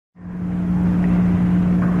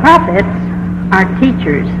Prophets are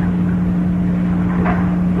teachers.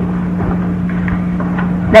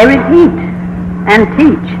 They repeat and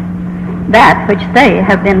teach that which they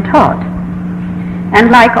have been taught. And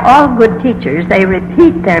like all good teachers, they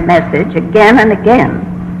repeat their message again and again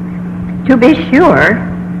to be sure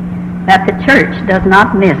that the church does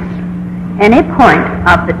not miss any point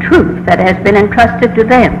of the truth that has been entrusted to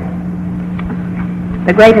them.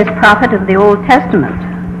 The greatest prophet of the Old Testament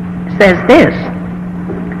says this,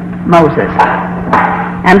 Moses,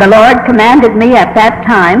 "And the Lord commanded me at that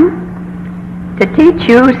time to teach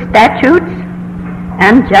you statutes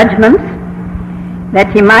and judgments,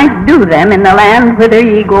 that ye might do them in the land whither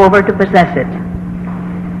ye go over to possess it."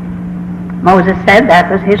 Moses said that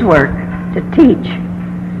was his work, to teach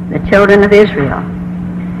the children of Israel.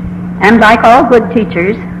 And like all good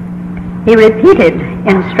teachers, he repeated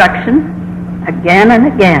instruction again and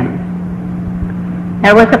again.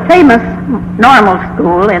 There was a famous normal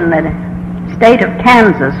school in the state of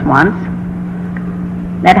Kansas once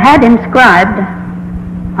that had inscribed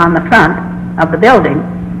on the front of the building,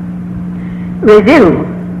 "Review,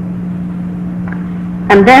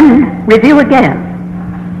 and then review again,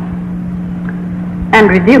 and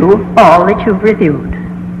review all that you've reviewed."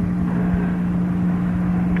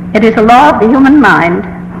 It is a law of the human mind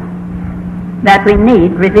that we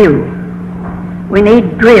need review. We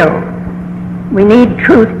need drill. We need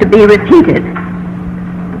truth to be repeated.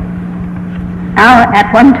 Now,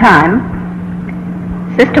 at one time,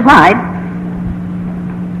 Sister White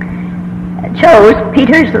chose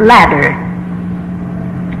Peter's ladder.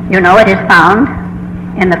 You know, it is found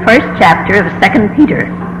in the first chapter of 2 Peter,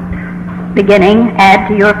 beginning, "Add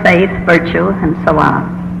to your faith virtue," and so on.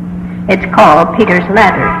 It's called Peter's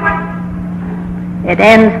ladder. It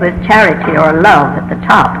ends with charity or love at the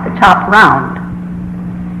top round.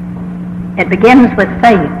 It begins with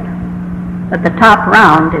faith, but the top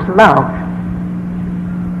round is love.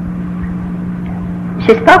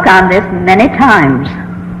 She spoke on this many times,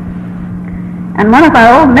 and one of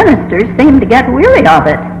our old ministers seemed to get weary of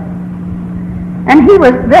it. And he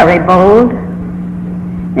was very bold.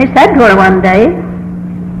 He said to her one day,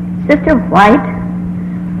 "Sister White,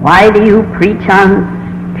 why do you preach on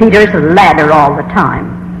Peter's ladder all the time?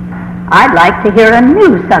 I'd like to hear a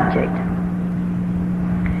new subject."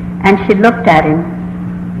 And she looked at him.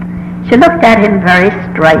 She looked at him very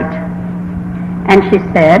straight. And she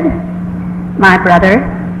said, "My brother,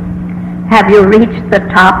 have you reached the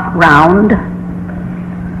top round?"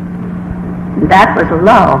 That was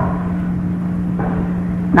love.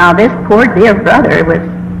 Now this poor dear brother was,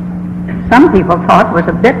 some people thought, was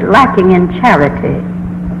a bit lacking in charity.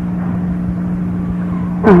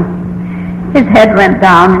 His head went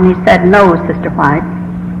down and he said, "No, Sister White.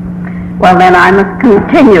 Well, then I must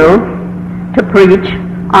continue to preach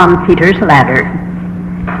on Peter's ladder."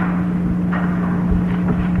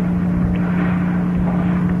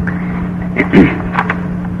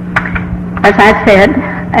 As I said,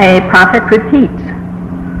 a prophet repeats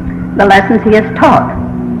the lessons he has taught.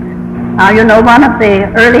 Now, you know, one of the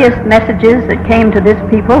earliest messages that came to this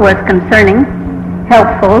people was concerning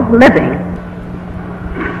healthful living.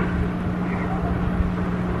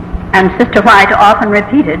 And Sister White often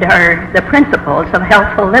repeated the principles of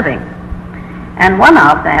healthful living. And one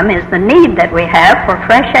of them is the need that we have for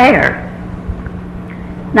fresh air.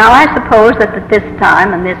 Now, I suppose that at this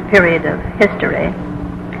time, in this period of history,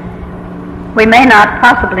 we may not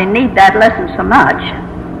possibly need that lesson so much.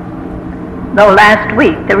 Though last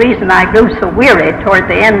week, the reason I grew so weary toward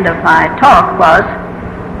the end of my talk was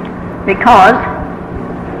because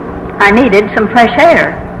I needed some fresh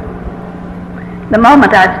air. The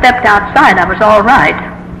moment I stepped outside, I was all right.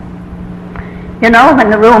 You know, when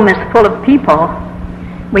the room is full of people,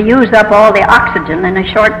 we use up all the oxygen in a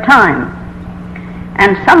short time.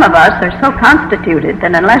 And some of us are so constituted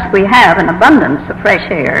that unless we have an abundance of fresh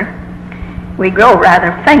air, we grow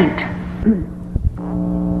rather faint.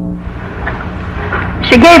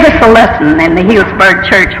 She gave us a lesson in the Healdsburg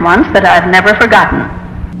church once that I've never forgotten.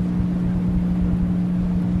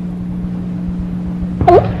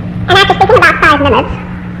 And after speaking about 5 minutes,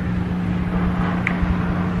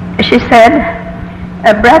 she said,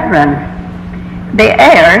 "Brethren, the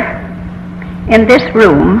air in this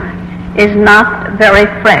room is not very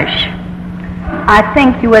fresh. I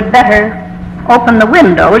think you would better open the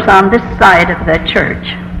windows on this side of the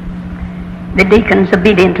church." The deacons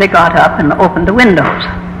obediently got up and opened the windows.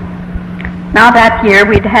 Now that year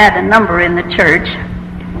we'd had a number in the church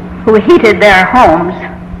who heated their homes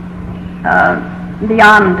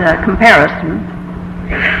beyond comparison.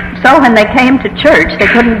 So when they came to church, they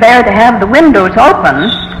couldn't bear to have the windows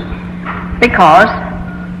open because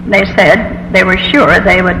they said they were sure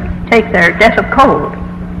they would take their death of cold.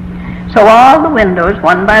 So all the windows,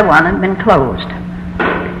 one by one, had been closed.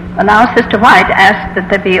 But now Sister White asked that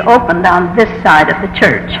they be opened on this side of the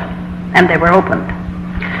church, and they were opened.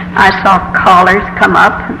 I saw callers come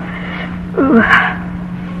up. Ooh.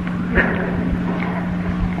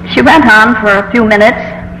 She went on for a few minutes,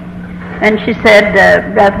 and she said,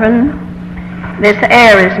 Brethren, this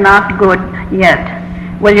air is not good yet.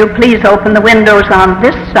 Will you please open the windows on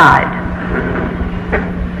this side?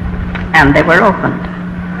 And they were opened.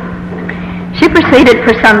 She proceeded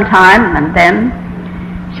for some time, and then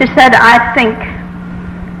she said, I think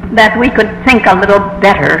that we could think a little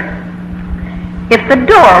better if the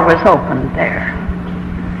door was opened there.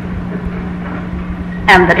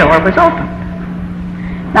 And the door was opened.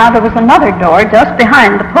 Now there was another door just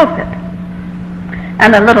behind the pulpit.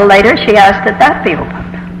 And a little later she asked that that be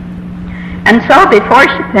opened. And so before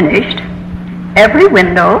she finished, every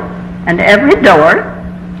window and every door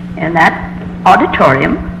in that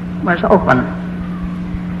auditorium was open.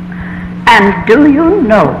 And do you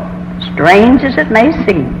know, strange as it may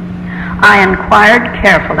seem, I inquired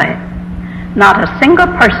carefully. Not a single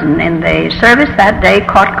person in the service that day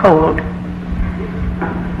caught cold.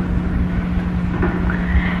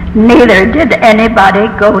 Neither did anybody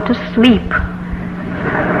go to sleep.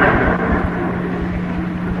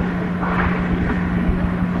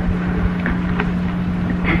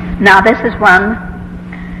 Now this is one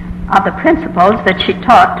of the principles that she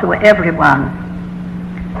taught to everyone,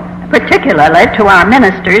 particularly to our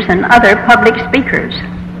ministers and other public speakers,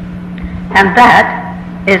 and that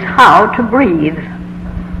is how to breathe.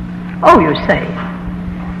 Oh, you say,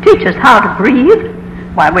 teach us how to breathe?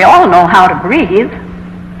 Why, we all know how to breathe.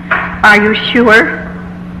 Are you sure?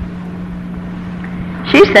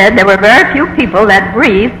 She said there were very few people that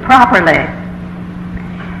breathed properly,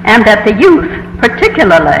 and that the youth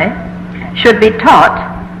particularly should be taught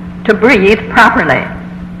to breathe properly,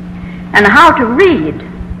 and how to read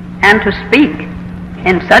and to speak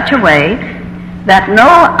in such a way that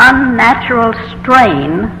no unnatural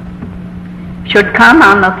strain should come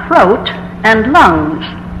on the throat and lungs,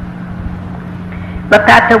 but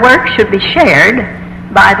that the work should be shared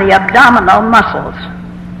by the abdominal muscles.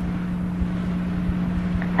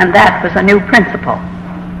 And that was a new principle.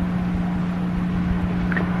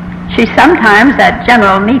 She sometimes at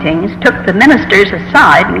general meetings took the ministers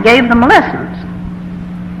aside and gave them lessons,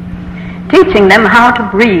 teaching them how to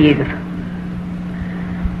breathe.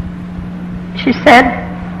 She said,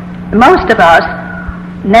 most of us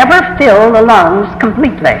never fill the lungs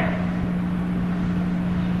completely.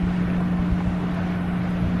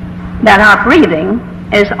 That our breathing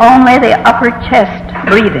is only the upper chest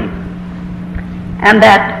breathing, and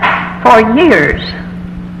that for years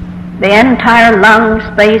the entire lung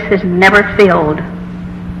space is never filled.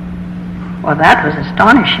 Well, that was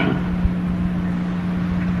astonishing.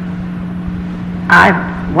 I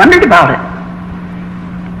wondered about it.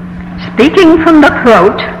 Speaking from the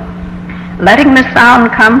throat, letting the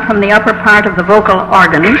sound come from the upper part of the vocal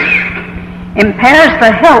organs, impairs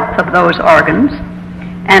the health of those organs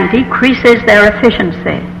and decreases their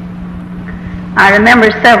efficiency. I remember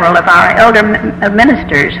several of our elder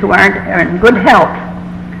ministers who are in good health,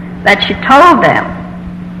 that she told them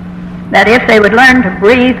that if they would learn to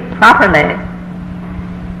breathe properly,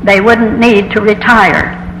 they wouldn't need to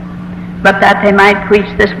retire, but that they might preach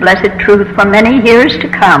this blessed truth for many years to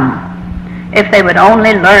come, if they would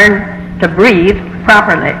only learn to breathe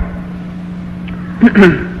properly.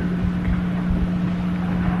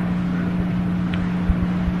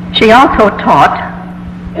 She also taught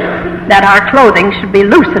that our clothing should be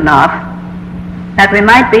loose enough that we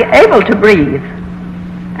might be able to breathe,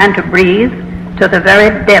 and to breathe to the very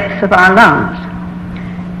depths of our lungs.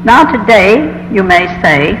 Now today, you may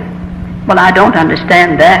say, well, I don't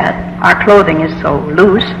understand that. Our clothing is so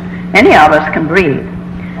loose, any of us can breathe.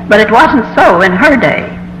 But it wasn't so in her day.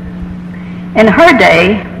 In her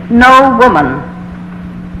day, no woman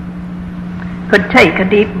could take a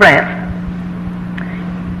deep breath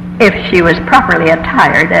if she was properly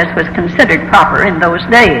attired, as was considered proper in those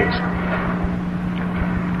days.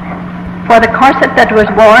 For the corset that was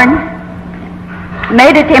worn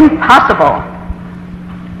made it impossible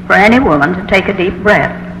for any woman to take a deep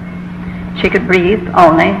breath. She could breathe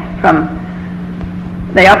only from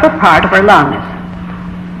the upper part of her lungs.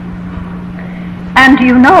 And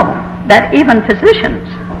you know that even physicians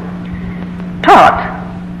taught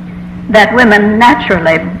that women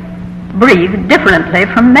naturally breathe differently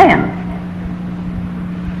from men,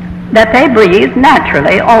 that they breathe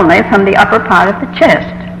naturally only from the upper part of the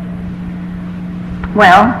chest.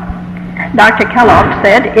 Well, Dr. Kellogg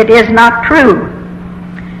said it is not true,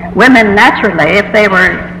 women naturally, if they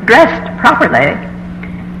were dressed properly,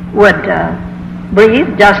 would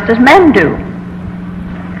breathe just as men do.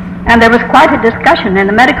 And there was quite a discussion in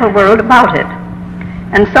the medical world about it.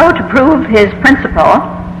 And so to prove his principle,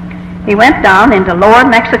 he went down into lower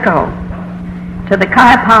Mexico to the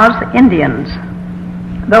Cayupas Indians,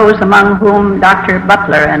 those among whom Dr.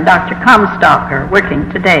 Butler and Dr. Comstock are working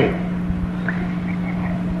today.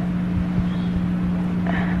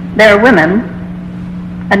 Their women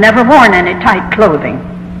had never worn any tight clothing,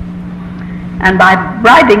 and by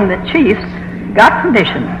bribing the chiefs, got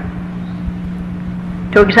permission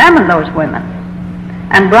to examine those women,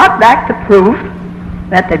 and brought back the proof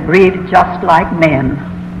that they breathed just like men,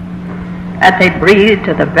 that they breathed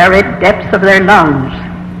to the very depths of their lungs.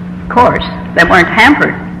 Of course, they weren't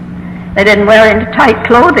hampered. They didn't wear any tight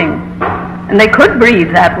clothing, and they could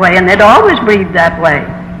breathe that way, and they'd always breathed that way.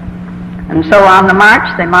 And so on the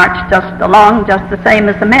march, they marched just along just the same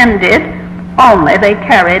as the men did, only they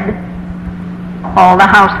carried all the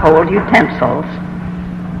household utensils,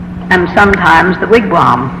 and sometimes the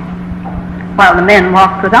wigwam, while the men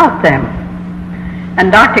walked without them.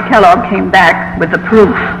 And Dr. Kellogg came back with the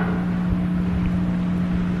proof.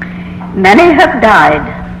 Many have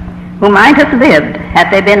died who might have lived had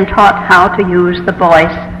they been taught how to use the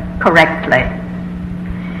voice correctly.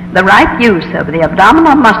 The right use of the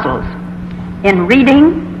abdominal muscles in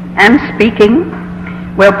reading and speaking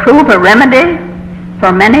will prove a remedy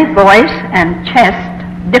for many voice and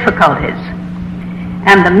chest difficulties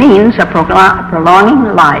and the means of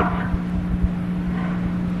prolonging life.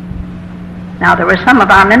 Now, there were some of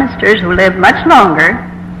our ministers who lived much longer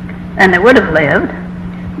than they would have lived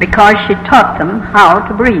because she taught them how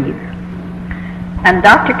to breathe. And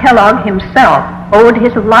Dr. Kellogg himself owed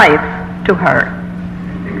his life to her.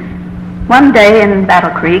 One day in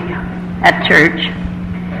Battle Creek at church,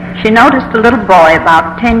 she noticed a little boy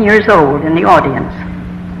about 10 years old in the audience.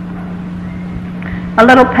 A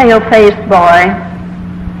little pale-faced boy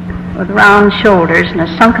with round shoulders and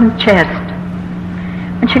a sunken chest.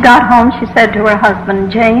 When she got home, she said to her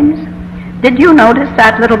husband, "James, did you notice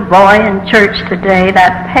that little boy in church today,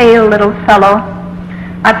 that pale little fellow?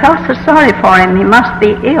 I felt so sorry for him. He must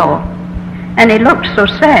be ill. And he looked so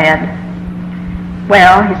sad."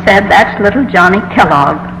 "Well," he said, "that's little Johnny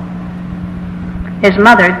Kellogg. His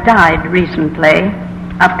mother died recently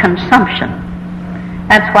of consumption."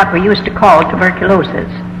 That's what we used to call tuberculosis,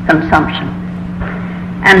 consumption.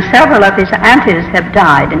 And several of his aunties have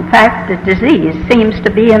died. In fact, the disease seems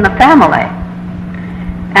to be in the family.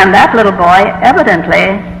 And that little boy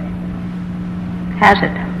evidently has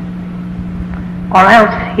it, or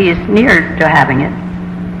else he's near to having it.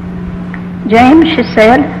 "James," she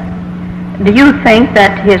said, "do you think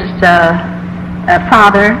that his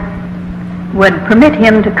father would permit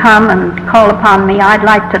him to come and call upon me? I'd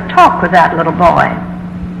like to talk with that little boy."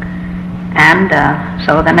 And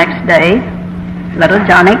so the next day, little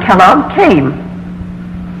Johnny Kellogg came.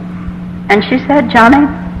 And she said, "Johnny,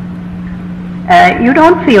 you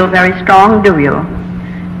don't feel very strong, do you?"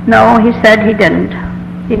 "No," he said, he didn't.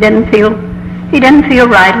 He didn't feel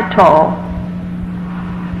right at all.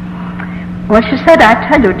 Well, she said, "I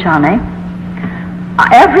tell you, Johnny,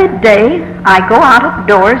 every day I go out of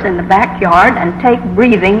doors in the backyard and take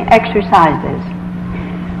breathing exercises.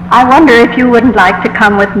 I wonder if you wouldn't like to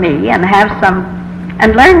come with me and have some,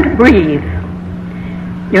 and learn to breathe.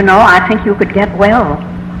 You know, I think you could get well.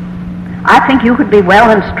 I think you could be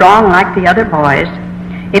well and strong like the other boys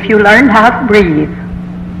if you learned how to breathe."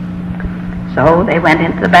 So they went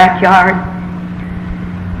into the backyard,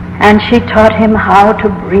 and she taught him how to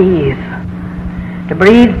breathe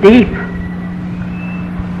deep.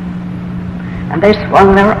 And they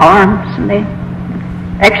swung their arms and they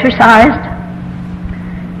exercised.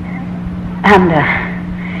 And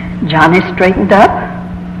Johnny straightened up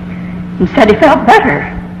and said he felt better.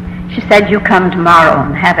 She said, "You come tomorrow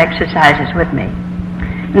and have exercises with me."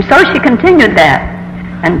 And so she continued that.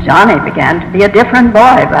 And Johnny began to be a different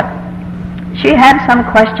boy, but she had some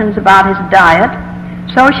questions about his diet,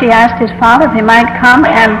 so she asked his father if he might come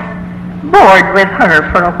and board with her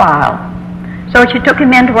for a while. So she took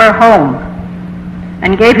him into her home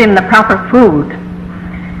and gave him the proper food.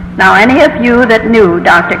 Now, any of you that knew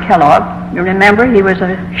Dr. Kellogg, you remember he was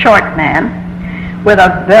a short man with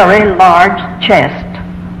a very large chest,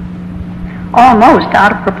 almost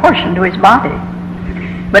out of proportion to his body.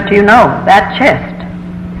 But do you know, that chest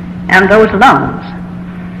and those lungs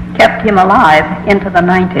kept him alive into the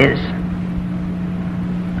 90s,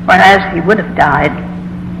 whereas he would have died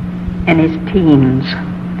in his teens.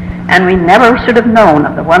 And we never should have known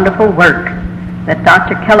of the wonderful work that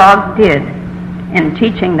Dr. Kellogg did in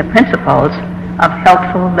teaching the principles of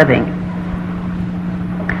healthful living.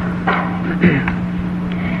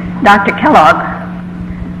 Dr. Kellogg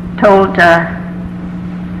told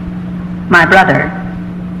my brother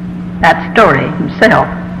that story himself,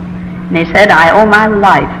 and he said, I owe my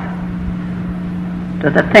life to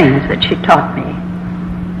the things that she taught me.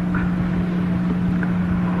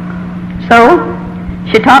 So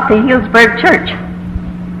she taught the Healdsburg Church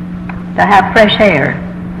to have fresh air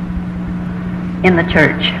in the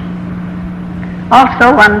church.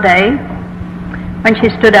 Also one day, when she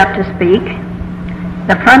stood up to speak,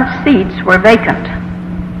 the front seats were vacant.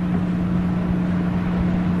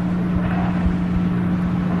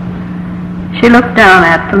 She looked down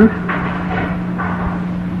at them.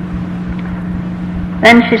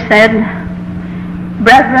 Then she said,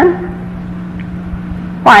 Brethren,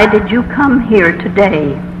 why did you come here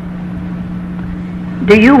today?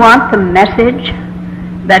 Do you want the message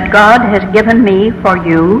that God has given me for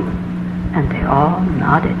you? And they all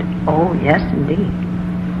nodded. Oh, yes, indeed.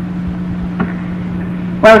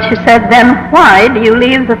 Well, she said, then why do you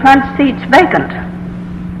leave the front seats vacant?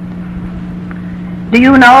 Do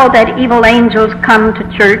you know that evil angels come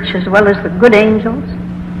to church as well as the good angels?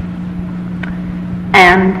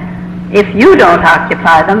 And if you don't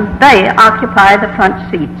occupy them, they occupy the front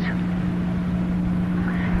seats.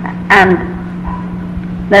 And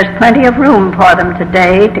there's plenty of room for them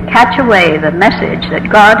today to catch away the message that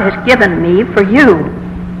God has given me for you.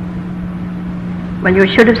 Well, you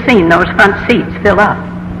should have seen those front seats fill up.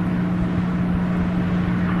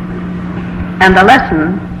 And the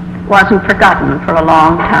lesson wasn't forgotten for a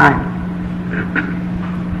long time.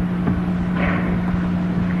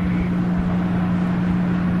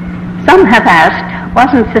 Some have asked,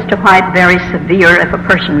 wasn't Sister White very severe if a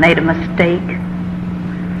person made a mistake?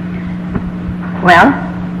 Well,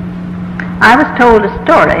 I was told a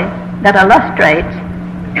story that illustrates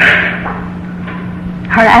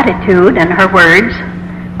her attitude and her words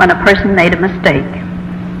when a person made a mistake.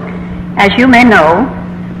 As you may know,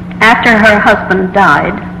 after her husband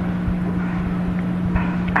died,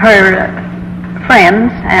 her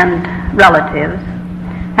friends and relatives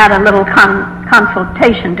had a little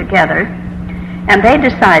consultation together, and they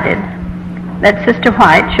decided that Sister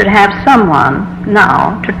White should have someone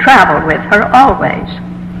now to travel with her always.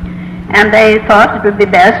 And they thought it would be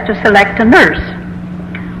best to select a nurse,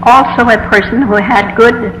 also a person who had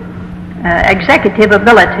good executive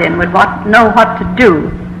ability and would know what to do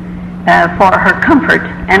for her comfort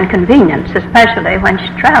and convenience, especially when she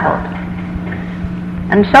traveled.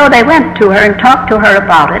 And so they went to her and talked to her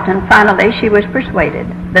about it, and finally she was persuaded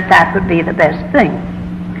that that would be the best thing.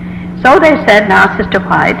 So they said, now, Sister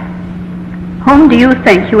White, whom do you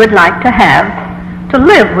think you would like to have to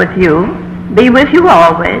live with you, be with you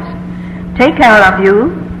always, take care of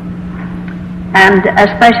you, and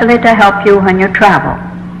especially to help you when you travel?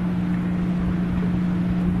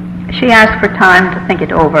 She asked for time to think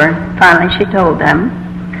it over. Finally, she told them,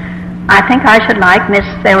 I think I should like Miss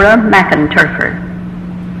Sarah McInturfer.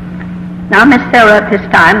 Now, Miss Sarah at this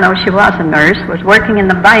time, though she was a nurse, was working in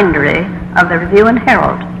the bindery of the Review and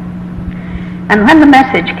Herald. And when the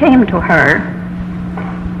message came to her,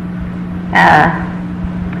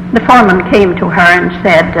 the foreman came to her and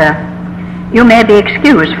said, you may be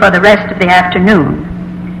excused for the rest of the afternoon.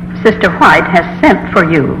 Sister White has sent for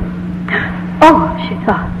you. Oh, she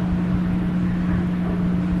thought,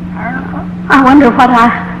 I wonder what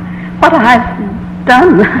I've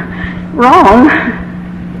done wrong.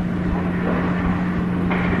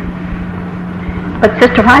 But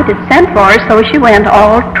Sister White had sent for her, so she went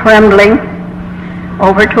all trembling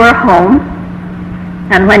over to her home.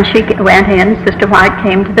 And when she went in, Sister White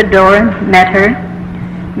came to the door and met her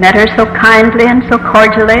so kindly and so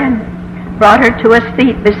cordially, and brought her to a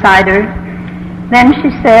seat beside her. Then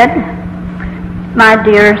she said, my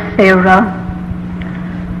dear Sarah,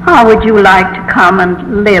 how would you like to come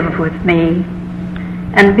and live with me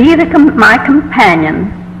and be my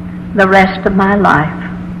companion the rest of my life?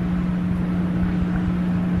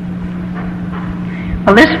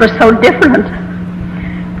 Well, this was so different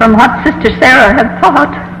from what Sister Sarah had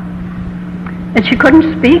thought that she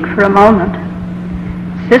couldn't speak for a moment.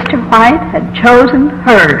 Sister White had chosen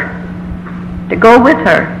her to go with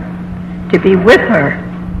her, to be with her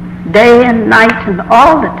day and night and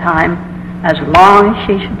all the time as long as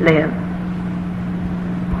she should live.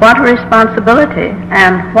 What a responsibility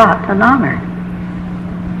and what an honor.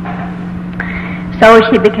 So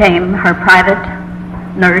she became her private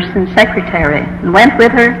nurse and secretary, and went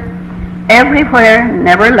with her everywhere,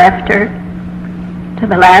 never left her to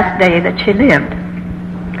the last day that she lived.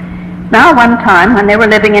 Now, one time when they were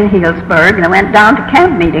living in Healdsburg, they went down to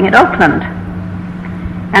camp meeting at Oakland,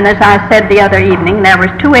 And as I said the other evening, there was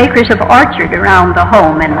 2 acres of orchard around the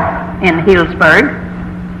home in Healdsburg.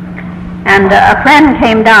 And a friend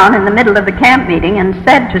came down in the middle of the camp meeting and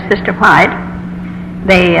said to Sister White,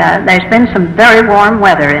 there's been some very warm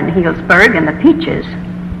weather in Healdsburg, and the peaches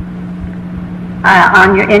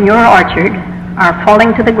in your orchard are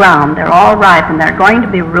falling to the ground. They're all ripe, and they're going to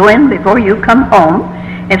be ruined before you come home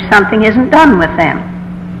if something isn't done with them.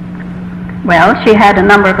 Well, she had a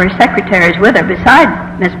number of her secretaries with her besides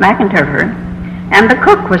Miss McIntyre, and the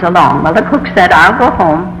cook was along. Well, the cook said, I'll go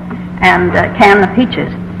home and can the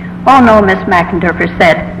peaches. Oh, no, Miss McIntyre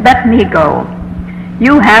said, let me go.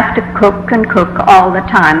 You have to cook and cook all the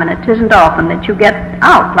time, and it isn't often that you get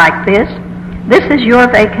out like this. This is your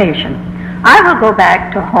vacation. I will go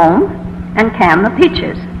back to home and can the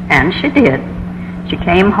peaches. And she did. She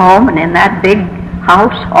came home, and in that big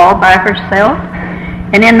house all by herself,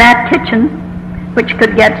 and in that kitchen, which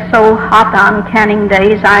could get so hot on canning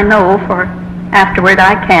days, I know, for afterward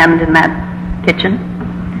I canned in that kitchen.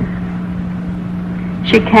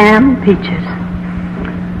 She canned peaches.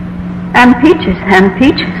 And peaches, and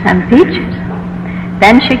peaches, and peaches.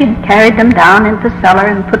 Then she carried them down into the cellar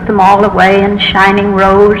and put them all away in shining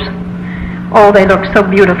rows. Oh, they look so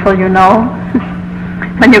beautiful, you know,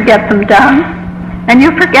 when you get them done. And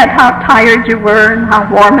you forget how tired you were and how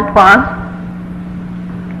warm it was.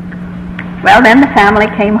 Well, then the family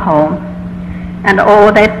came home, and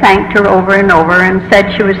oh, they thanked her over and over and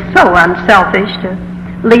said she was so unselfish to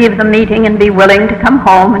leave the meeting and be willing to come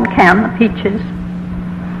home and can the peaches.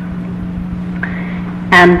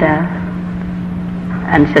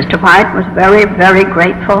 And Sister White was very, very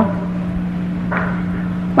grateful.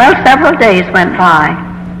 Well, several days went by,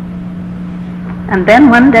 and then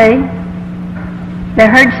one day they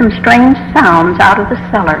heard some strange sounds out of the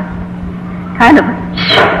cellar, kind of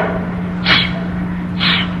shh.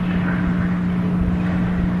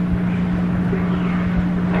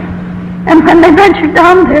 And when they ventured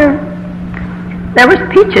down there was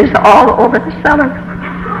peaches all over the cellar.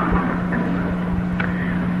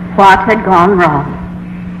 What had gone wrong?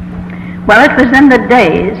 Well, it was in the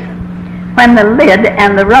days when the lid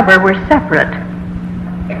and the rubber were separate.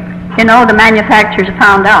 You know, the manufacturers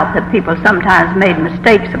found out that people sometimes made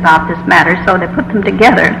mistakes about this matter, so they put them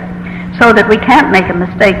together so that we can't make a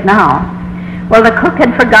mistake now. Well, the cook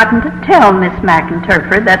had forgotten to tell Miss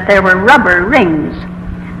McIntyre that there were rubber rings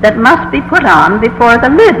that must be put on before the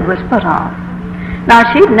lid was put on. Now,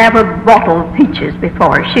 she'd never bottled peaches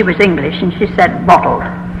before. She was English, and she said bottled.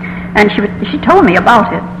 And she told me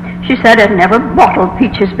about it. She said, I'd never bottled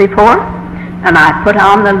peaches before. And I put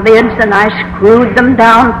on the lids, and I screwed them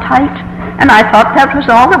down tight, and I thought that was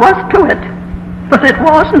all there was to it. But it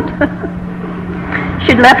wasn't.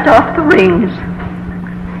 She'd left off the rings.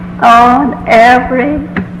 Oh, and every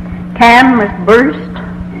can was burst.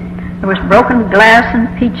 There was broken glass and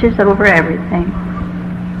peaches over everything.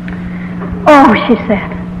 Oh, she said,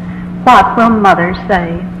 what will Mother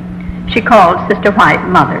say? She called Sister White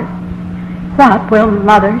Mother. What will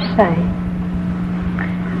Mother say?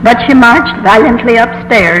 But she marched valiantly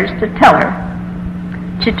upstairs to tell her.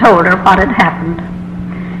 She told her what had happened.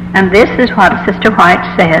 And this is what Sister White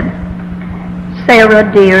said. Sarah,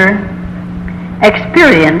 dear,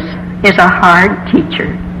 experience is a hard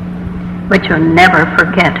teacher, but you'll never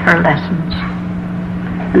forget her lessons.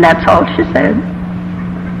 And that's all she said.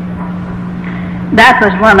 That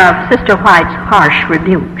was one of Sister White's harsh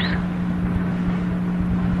rebukes.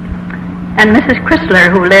 And Mrs. Chrysler,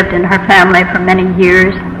 who lived in her family for many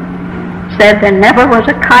years, said there never was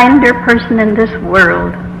a kinder person in this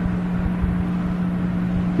world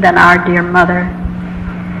than our dear mother.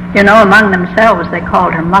 You know, among themselves they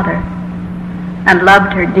called her Mother and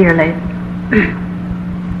loved her dearly.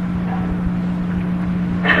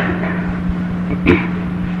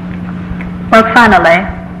 Well, finally,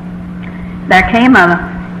 there came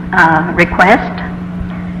a request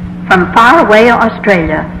from far away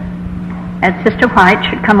Australia that Sister White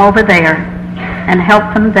should come over there and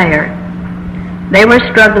help them there. They were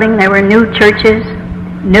struggling. They were new churches,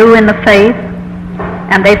 new in the faith,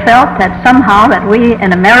 and they felt that somehow that we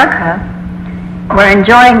in America were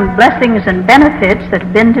enjoying blessings and benefits that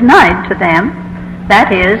had been denied to them,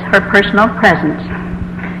 that is, her personal presence.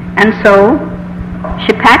 And so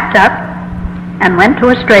she packed up and went to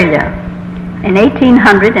Australia in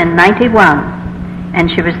 1891,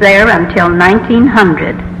 and she was there until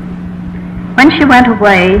 1900. When she went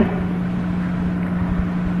away,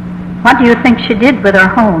 what do you think she did with her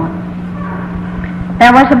home?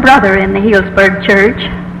 There was a brother in the Healdsburg church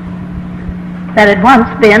that had once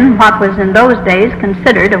been what was in those days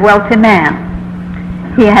considered a wealthy man.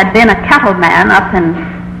 He had been a cattleman up in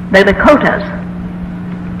the Dakotas,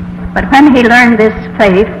 But when he learned this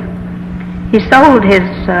faith, he sold his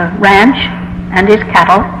ranch and his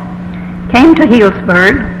cattle, came to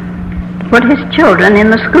Healdsburg to put his children in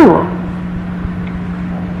the school.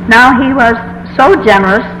 Now he was so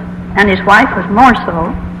generous, and his wife was more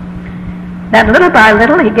so, that little by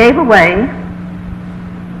little he gave away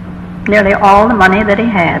nearly all the money that he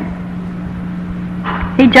had.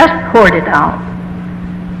 He just poured it out.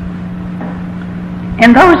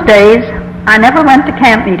 In those days, I never went to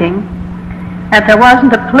camp meeting that there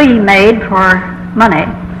wasn't a plea made for money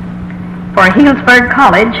for Healdsburg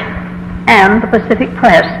College and the Pacific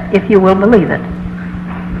Press, if you will believe it.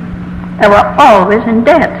 They were always in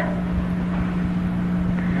debt.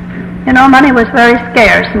 You know, money was very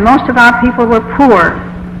scarce, and most of our people were poor.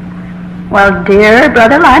 Well, dear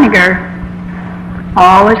Brother Leiniger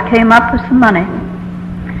always came up with some money.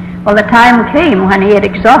 Well, the time came when he had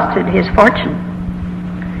exhausted his fortune.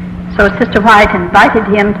 So Sister White invited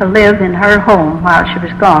him to live in her home while she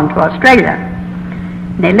was gone to Australia.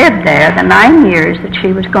 And he lived there the 9 years that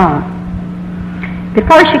she was gone.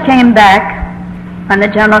 Before she came back, when the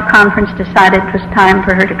General Conference decided it was time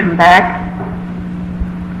for her to come back,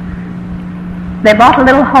 they bought a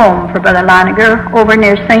little home for Brother Leiniger over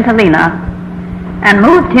near St. Helena and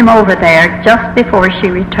moved him over there just before she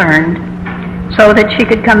returned so that she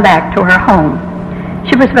could come back to her home.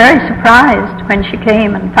 She was very surprised when she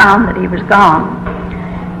came and found that he was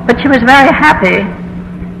gone, but she was very happy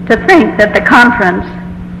to think that the conference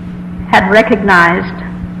had recognized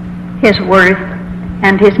his worth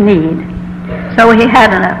and his need. So he had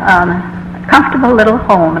a comfortable little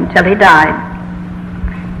home until he died.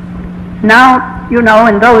 Now, you know,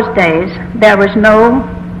 in those days, there was no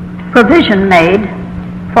provision made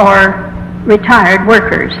for retired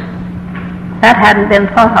workers. That hadn't been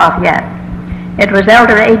thought of yet. It was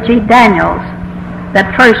Elder A.G. Daniels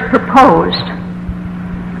that first proposed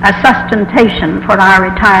a sustentation for our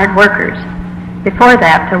retired workers. Before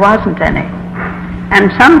that, there wasn't any.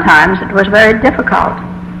 And sometimes it was very difficult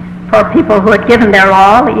for people who had given their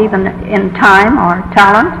all, even in time or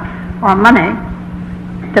talent or money,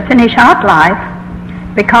 to finish out life,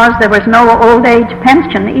 because there was no old age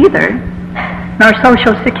pension either, nor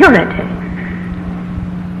Social Security.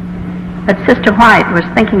 But Sister White was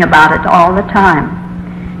thinking about it all the time,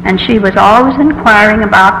 and she was always inquiring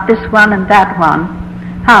about this one and that one,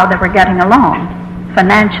 how they were getting along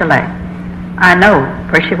financially. I know,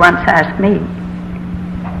 for she once asked me.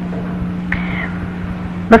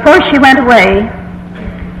 Before she went away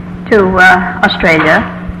to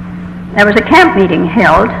Australia, there was a camp meeting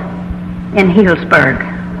held in Healdsburg,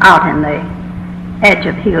 out in the edge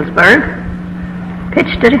of Healdsburg.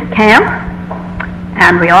 Pitched a camp,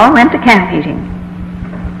 and we all went to camp meeting.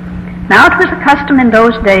 Now, it was a custom in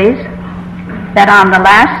those days that on the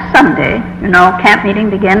last Sunday, you know, camp meeting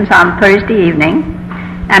begins on Thursday evening,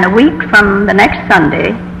 and a week from the next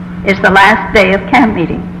Sunday is the last day of camp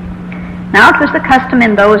meeting. Now, it was the custom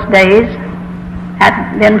in those days,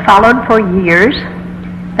 had been followed for years,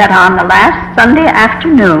 that on the last Sunday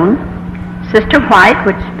afternoon, Sister White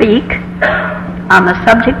would speak on the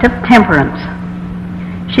subject of temperance.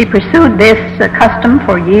 She pursued this custom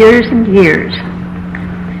for years and years.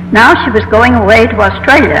 Now she was going away to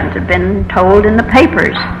Australia, and had been told in the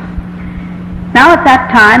papers. Now at that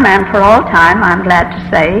time, and for all time, I'm glad to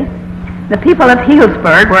say, the people of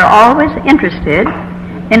Healdsburg were always interested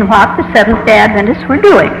in what the Seventh-day Adventists were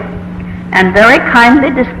doing, and very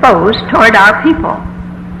kindly disposed toward our people.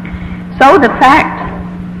 So the fact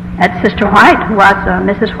that Sister White, who was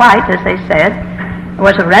Mrs. White, as they said,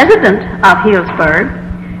 was a resident of Healdsburg,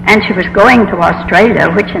 and she was going to Australia,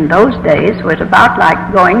 which in those days was about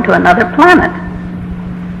like going to another planet.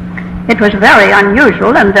 It was very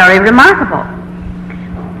unusual and very remarkable.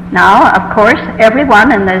 Now, of course,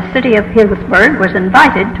 everyone in the city of Healdsburg was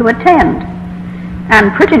invited to attend,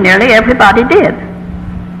 and pretty nearly everybody did.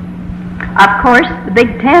 Of course, the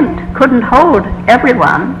big tent couldn't hold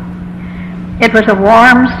everyone. It was a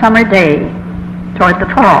warm summer day toward the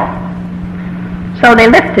fall. So they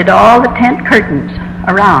lifted all the tent curtains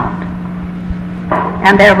around,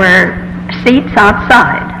 and there were seats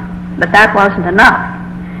outside, but that wasn't enough,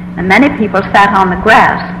 and many people sat on the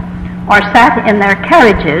grass or sat in their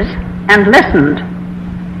carriages and listened.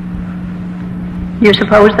 You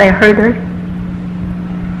suppose they heard her?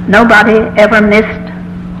 Nobody ever missed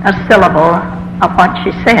a syllable of what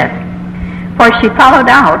she said, for she followed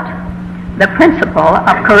out the principle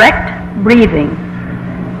of correct breathing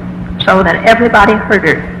so that everybody heard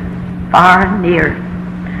her far and near.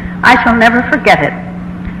 I shall never forget it.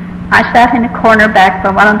 I sat in a corner back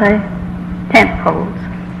by one of the tent poles,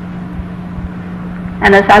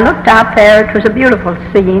 And as I looked out there, it was a beautiful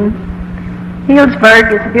scene.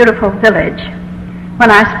 Healdsburg is a beautiful village. When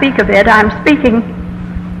I speak of it, I'm speaking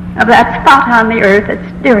of that spot on the earth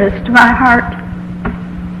that's dearest to my heart.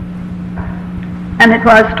 And it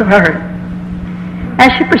was to her.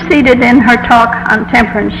 As she proceeded in her talk on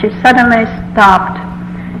temperance, she suddenly stopped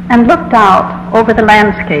and looked out over the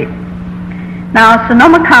landscape. Now,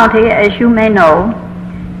 Sonoma County, as you may know,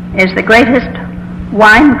 is the greatest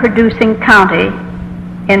wine-producing county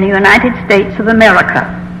in the United States of America.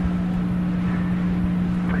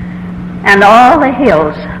 And all the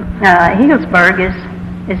hills, Healdsburg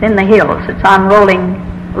is in the hills. It's on rolling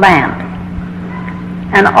land.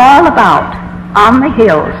 And all about, on the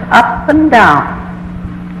hills, up and down,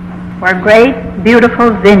 were great,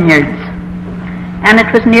 beautiful vineyards. And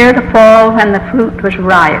it was near the fall when the fruit was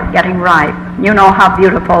ripe, getting ripe. You know how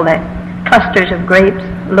beautiful the clusters of grapes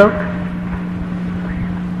look.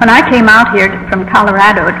 When I came out here from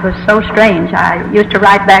Colorado, it was so strange. I used to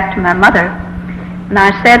write back to my mother, and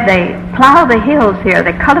I said they plow the hills here,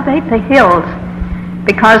 they cultivate the hills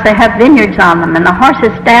because they have vineyards on them, and the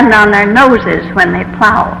horses stand on their noses when they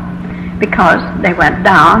plow because they went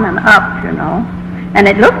down and up, you know. And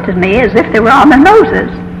it looked to me as if they were on their noses.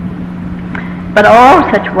 But oh,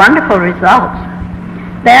 such wonderful results.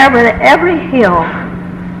 There with every hill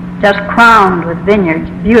just crowned with vineyards,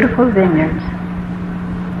 beautiful vineyards,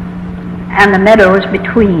 and the meadows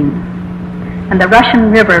between, and the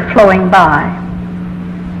Russian River flowing by.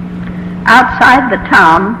 Outside the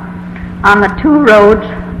town, on the two roads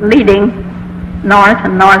leading north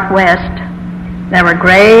and northwest, there were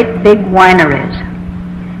great big wineries.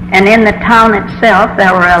 And in the town itself,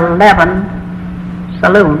 there were 11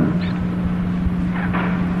 saloons.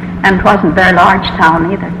 And it wasn't a very large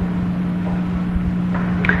town either.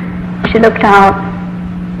 She looked out,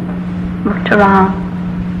 looked around.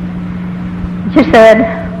 She said,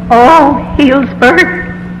 "Oh, Healdsburg,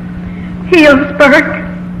 Healdsburg,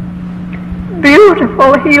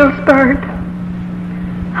 beautiful Healdsburg,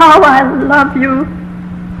 how I love you.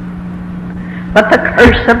 But the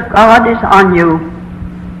curse of God is on you.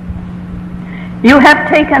 You have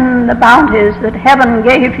taken the bounties that heaven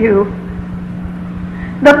gave you,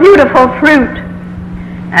 the beautiful fruit,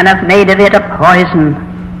 and have made of it a poison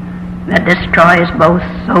that destroys both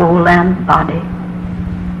soul and body."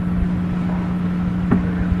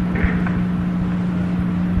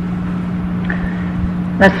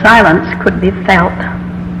 The silence could be felt.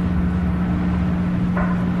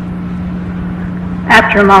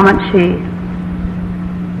 After a moment, she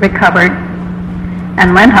recovered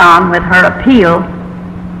and went on with her appeal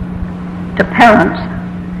to parents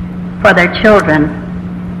for their children,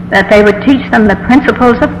 that they would teach them the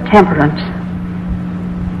principles of temperance.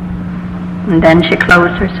 And then she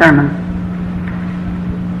closed her sermon.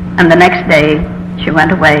 And the next day, she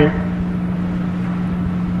went away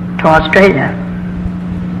to Australia.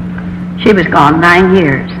 She was gone 9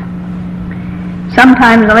 years.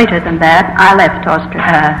 Sometimes later than that, I left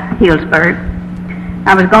Healdsburg.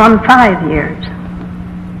 I was gone 5 years.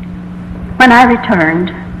 When I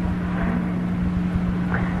returned,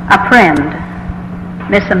 a friend,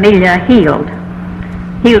 Miss Amelia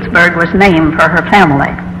Healdsburg was named for her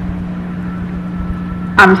family,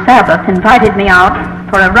 on Sabbath invited me out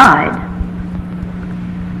for a ride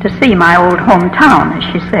to see my old hometown, as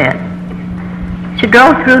she said. She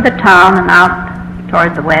drove through the town and out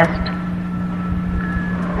toward the west.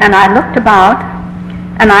 And I looked about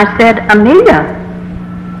and I said, "Amelia,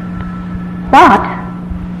 what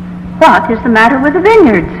is the matter with the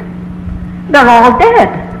vineyards? They're all dead."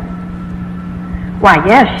 "Why,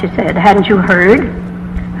 yes," she said, "hadn't you heard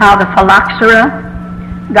how the phylloxera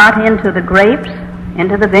got into the grapes,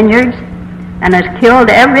 into the vineyards, and has killed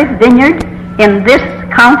every vineyard in this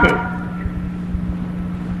county?"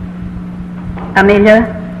 Amelia,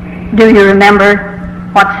 do you remember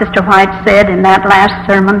what Sister White said in that last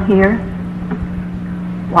sermon here?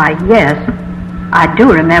 "Why, yes, I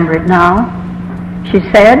do remember it now. She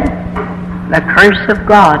said, 'The curse of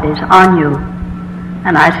God is on you.'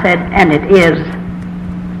 And I said, 'And it is.'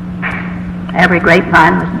 Every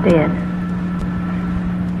grapevine was dead.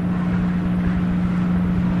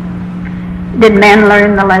 Did men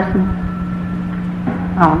learn the lesson?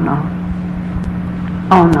 Oh, no.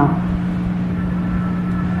 Oh, no.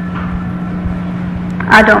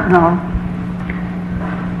 I don't know.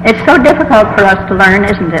 It's so difficult for us to learn,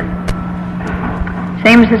 isn't it?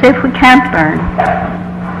 Seems as if we can't learn.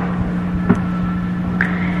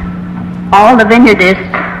 All the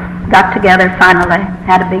vineyardists got together finally,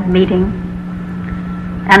 had a big meeting,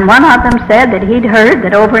 and one of them said that he'd heard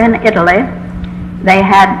that over in Italy they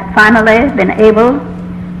had finally been able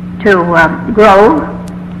to grow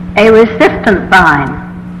a resistant vine,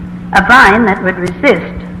 a vine that would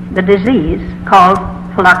resist the disease called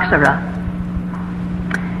phylloxera.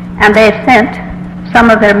 And they sent some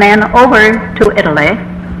of their men over to Italy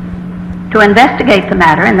to investigate the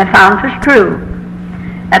matter, and they found it was true,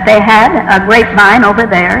 that they had a grapevine over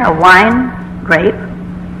there, a wine grape,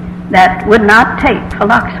 that would not take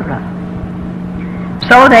phylloxera.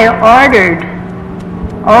 So they ordered,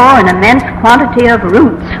 an immense quantity of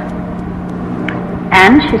roots.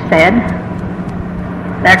 And she said,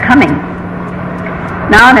 they're coming.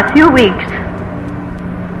 Now in a few weeks,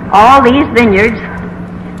 all these vineyards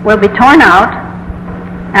will be torn out,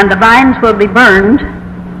 and the vines will be burned.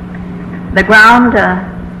 The ground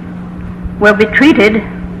will be treated,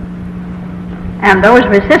 and those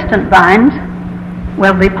resistant vines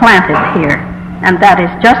will be planted here. And that is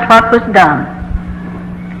just what was done.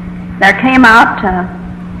 There came out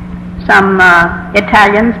some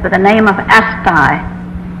Italians by the name of Asti,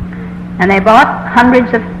 and they bought hundreds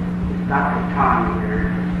of...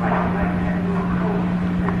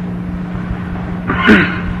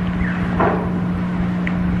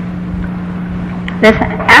 This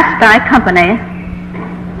Asti company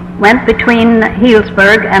went between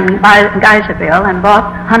Healdsburg and Geyserville and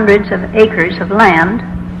bought hundreds of acres of land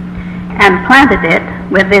and planted it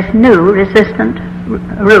with this new resistant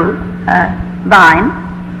vine,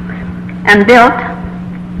 and built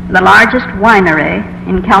the largest winery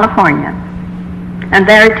in California. And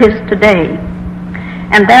there it is today.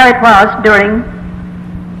 And there it was during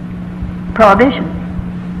Prohibition.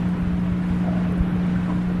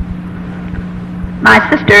 My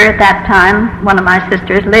sister at that time, one of my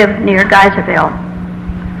sisters, lived near Geyserville.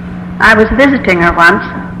 I was visiting her once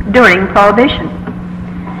during Prohibition.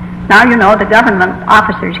 Now, you know, the government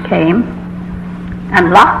officers came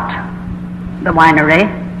and locked the winery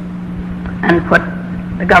and put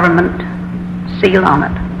the government seal on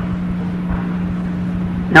it.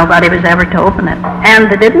 Nobody was ever to open it, and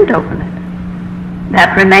they didn't open it.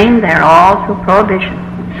 That remained there all through Prohibition.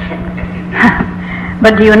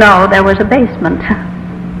 But do you know, there was a basement.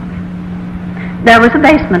 There was a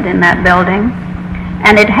basement in that building,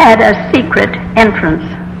 and it had a secret entrance.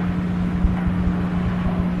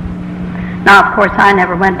 Now, of course, I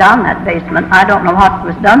never went down that basement. I don't know what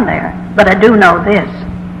was done there, but I do know this.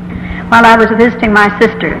 While I was visiting my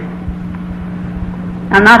sister,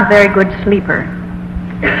 I'm not a very good sleeper,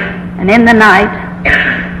 and in the night,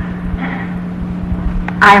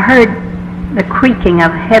 I heard the creaking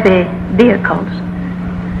of heavy vehicles.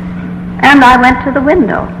 And I went to the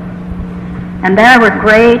window, and there were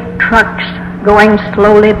great trucks going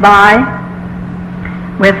slowly by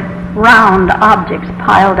with round objects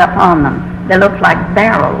piled up on them. They looked like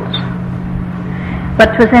barrels.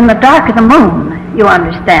 But it was in the dark of the moon, you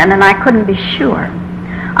understand, and I couldn't be sure.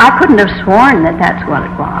 I couldn't have sworn that that's what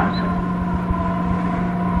it was.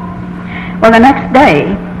 Well, the next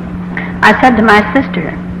day, I said to my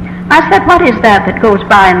sister, I said, what is that goes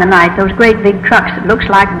by in the night, those great big trucks? It looks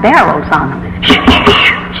like barrels on them. Shh,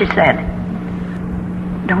 she said.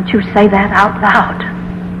 Don't you say that out loud.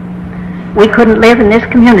 We couldn't live in this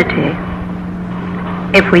community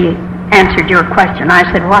if we answered your question. I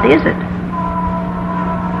said, what is it?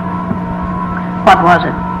 What was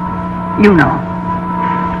it? You know.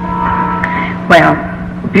 Well,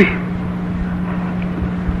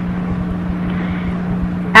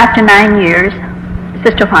 after 9 years,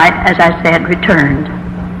 Sister White, as I said, returned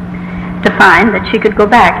to find that she could go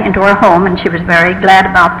back into her home, and she was very glad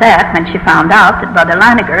about that when she found out that Brother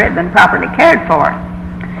Leininger had been properly cared for.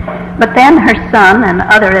 But then her son and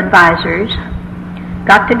other advisors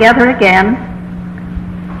got together again.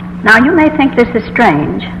 Now, you may think this is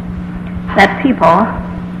strange, that people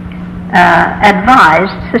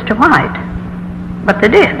advised Sister White, but they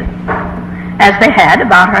did, as they had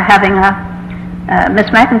about her having Miss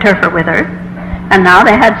McIntyre with her. And now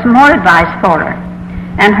they had some more advice for her.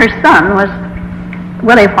 And her son,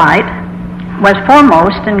 Willie White, was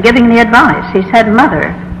foremost in giving the advice. He said,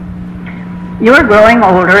 Mother, you're growing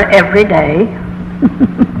older every day,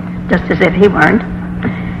 just as if he weren't.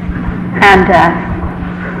 And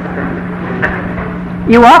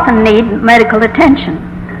you often need medical attention.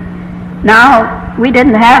 Now, we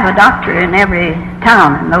didn't have a doctor in every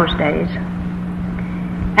town in those days.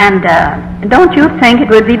 And don't you think it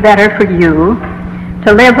would be better for you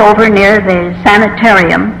to live over near the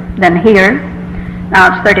sanitarium than here? Now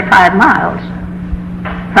it's 35 miles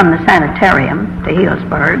from the sanitarium to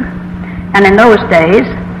Healdsburg. And in those days,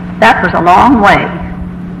 that was a long way.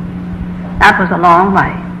 That was a long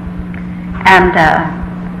way. And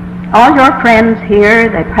all your friends here,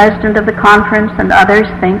 the president of the conference and others,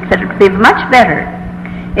 think that it would be much better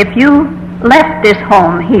if you left this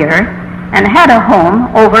home here and had a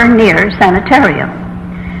home over near Sanitarium.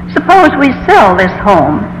 Suppose we sell this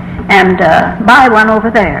home and buy one over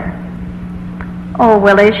there. Oh,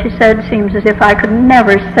 Willie, she said, seems as if I could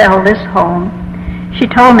never sell this home. She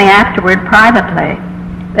told me afterward privately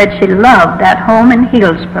that she loved that home in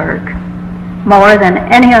Healdsburg more than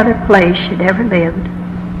any other place she'd ever lived.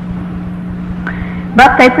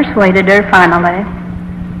 But they persuaded her finally.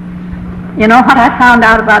 You know what I found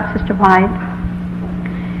out about Sister White?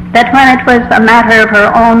 That when it was a matter of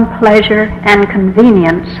her own pleasure and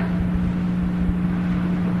convenience,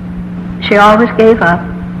 she always gave up.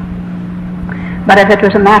 But if it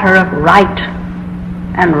was a matter of right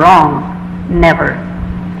and wrong, never.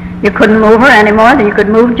 You couldn't move her any more than you could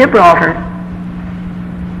move Gibraltar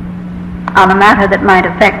on a matter that might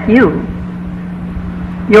affect you,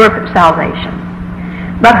 your salvation.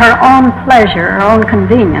 But her own pleasure, her own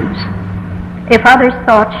convenience, if others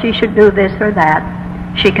thought she should do this or that,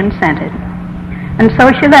 she consented. And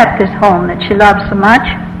so she left this home that she loved so much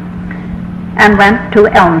and went to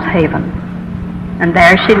Elmshaven. And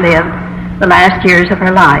there she lived the last years of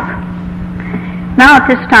her life. Now at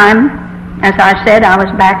this time, as I said, I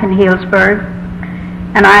was back in Healdsburg,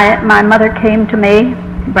 and my mother came to me,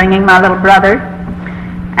 bringing my little brother,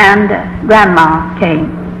 and Grandma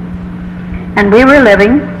came. And we were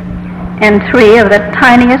living in 3 of the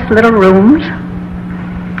tiniest little rooms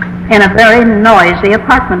in a very noisy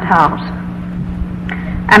apartment house.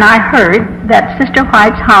 And I heard that Sister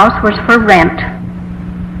White's house was for rent.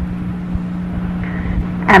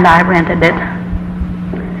 And I rented it.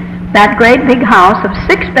 That great big house of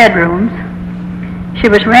 6 bedrooms, she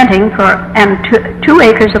was renting for, and 2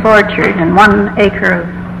 acres of orchard and 1 acre of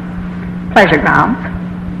pleasure grounds,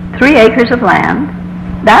 3 acres of land,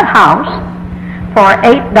 that house for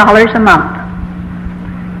 $8 a month.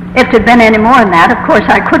 If it had been any more than that, of course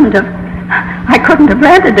I couldn't have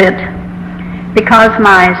rented it, because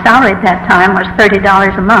my salary at that time was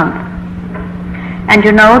 $30 a month. And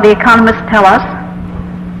you know, the economists tell us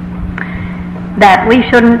that we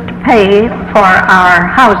shouldn't pay for our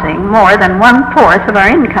housing more than 1/4 of our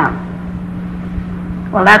income.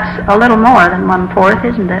 Well, that's a little more than 1/4,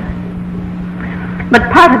 isn't it?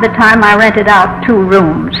 But part of the time I rented out 2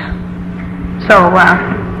 rooms.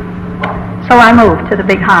 So I moved to the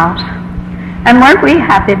big house. And weren't we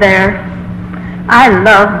happy there? I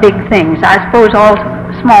love big things. I suppose all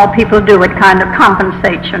small people do. It kind of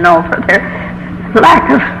compensates, you know, for their lack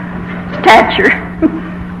of stature.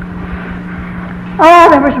 Oh,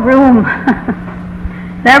 there was room.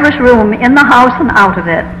 There was room in the house and out of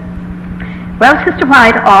it. Well, Sister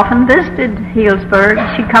White often visited Healdsburg.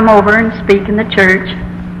 She'd come over and speak in the church,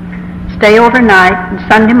 stay overnight, and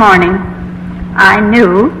Sunday morning I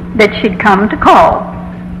knew that she'd come to call.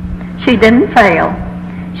 She didn't fail.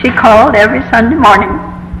 She called every Sunday morning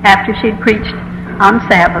after she'd preached on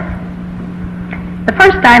Sabbath. The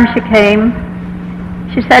first time she came,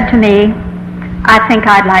 she said to me, I think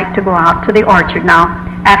I'd like to go out to the orchard now.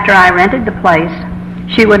 After I rented the place,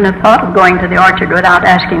 she wouldn't have thought of going to the orchard without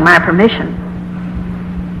asking my permission.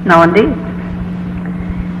 No, indeed.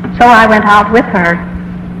 So I went out with her.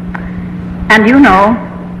 And you know,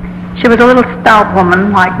 she was a little stout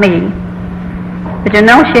woman like me. But you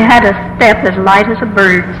know, she had a step as light as a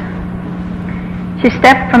bird's. She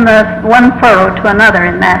stepped from the one furrow to another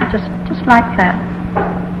in that, just like that.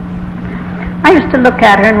 I used to look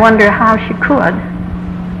at her and wonder how she could.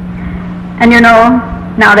 And you know,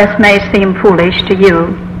 now this may seem foolish to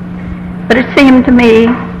you, but it seemed to me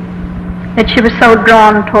that she was so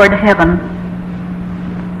drawn toward heaven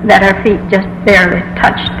that her feet just barely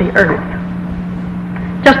touched the earth.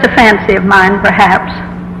 Just a fancy of mine, perhaps,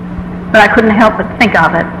 but I couldn't help but think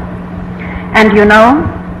of it. And you know,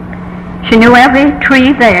 she knew every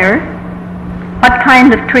tree there, what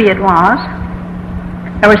kind of tree it was.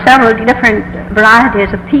 There were several different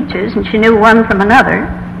varieties of peaches, and she knew one from another.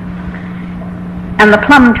 And the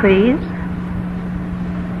plum trees,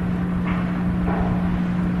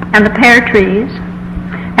 and the pear trees,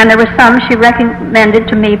 and there were some she recommended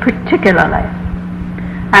to me particularly.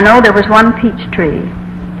 I know there was one peach tree.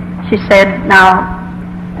 She said, now,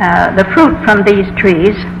 the fruit from these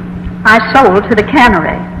trees I sold to the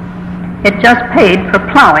cannery. It just paid for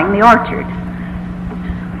plowing the orchard.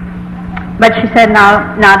 But she said,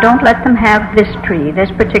 now don't let them have this tree, this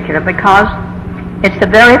particular, because it's the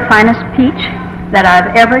very finest peach that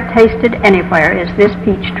I've ever tasted anywhere is this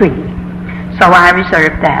peach tree. So I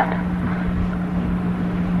reserved that.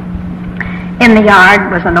 In the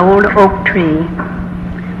yard was an old oak tree.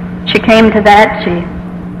 She came to that. She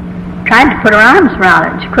tried to put her arms around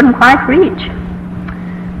it. She couldn't quite reach.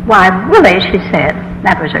 "Why, Willie," she said,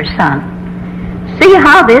 that was her son, "see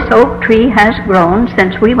how this oak tree has grown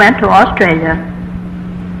since we went to Australia."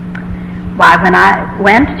 "Why, when I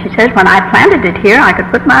went," she says, "when I planted it here, I could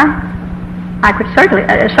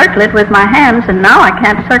circle it with my hands, and now I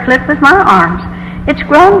can't circle it with my arms. It's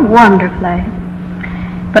grown wonderfully."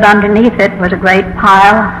 But underneath it was a great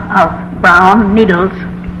pile of brown needles.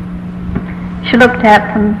 She looked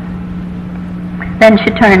at them. Then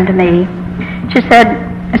she turned to me. She said,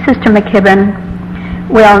 "Sister McGibbin,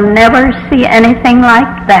 we'll never see anything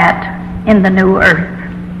like that in the new earth.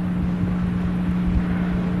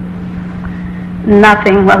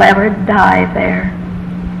 Nothing will ever die there.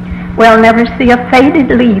 We'll never see a faded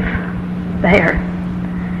leaf there,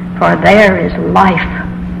 for there is life,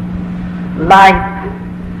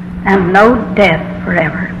 and no death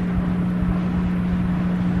forever."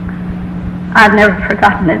 I've never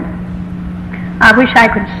forgotten it. I wish I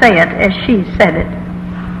could say it as she said it.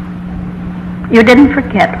 You didn't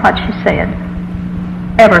forget what she said.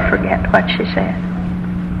 Ever forget what she said.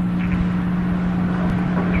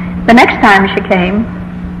 The next time she came,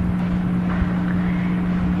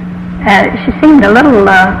 she seemed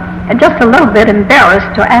just a little bit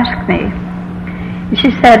embarrassed to ask me.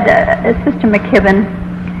 She said, "Sister McGibbin,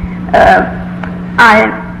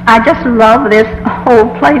 I just love this whole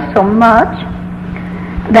place so much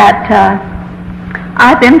that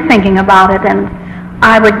I've been thinking about it, and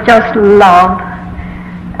I would just love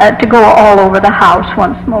to go all over the house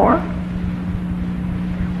once more."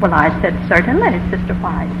 Well, I said, "Certainly, Sister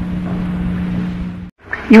White.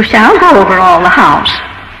 You shall go over all the house."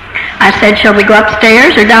 I said, "Shall we go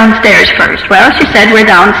upstairs or downstairs first?" "Well," she said, "we're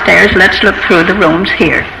downstairs. Let's look through the rooms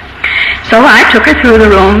here." So I took her through the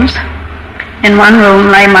rooms. In one room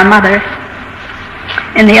lay my mother.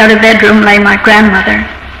 In the other bedroom lay my grandmother.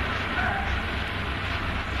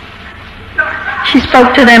 She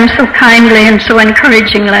spoke to them so kindly and so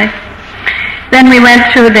encouragingly. Then we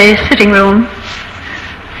went through the sitting room,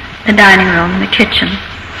 the dining room, the kitchen,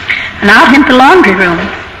 and out into the laundry room.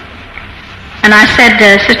 And I said,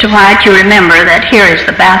 "Sister White, you remember that here is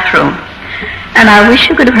the bathroom." And I wish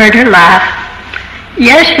you could have heard her laugh.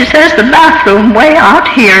 "Yes," she says, "the bathroom way out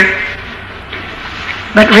here."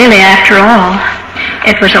 But really, after all,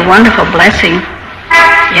 it was a wonderful blessing.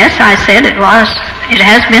 "Yes," I said, "it was. It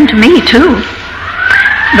has been to me, too."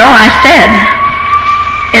 Though I said,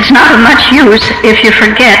 "It's not of much use if you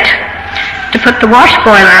forget to put the wash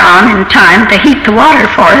boiler on in time to heat the water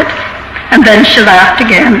for it." And then she laughed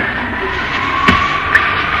again.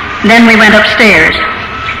 Then we went upstairs.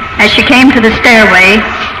 As she came to the stairway,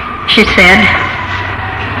 she said,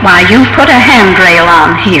 "Why, you've put a handrail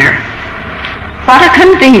on here. What a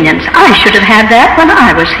convenience. I should have had that when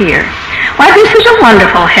I was here. Why, this is a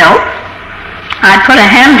wonderful help." I'd put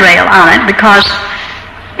a handrail on it because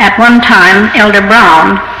at one time Elder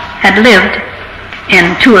Brown had lived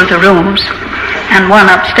in two of the rooms and one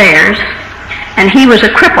upstairs, and he was a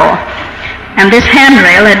cripple, and this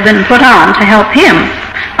handrail had been put on to help him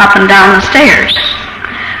up and down the stairs.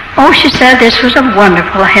 Oh, she said, this was a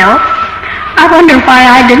wonderful help. I wonder why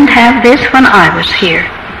I didn't have this when I was here.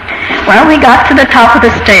 Well, we got to the top of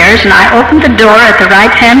the stairs, and I opened the door at the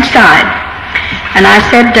right-hand side. And I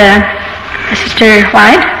said, "Sister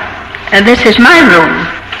White, this is my room."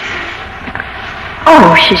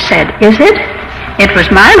 "Oh," she said, "is it? It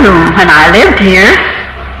was my room when I lived here.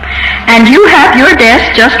 And you have your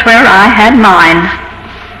desk just where I had mine.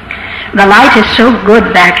 The light is so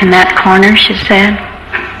good back in that corner," she said.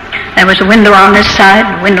 There was a window on this side,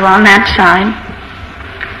 a window on that side.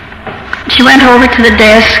 She went over to the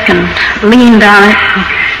desk and leaned on it.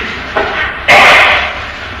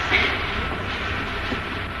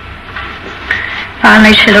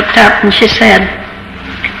 Finally, she looked up and she said,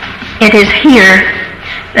 "It is here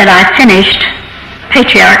that I finished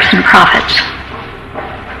Patriarchs and Prophets."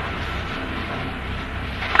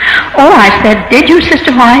 "Oh," I said, "did you,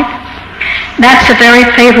 Sister White? That's a very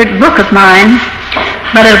favorite book of mine,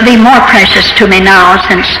 but it'll be more precious to me now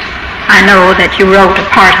since I know that you wrote a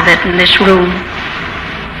part of it in this room."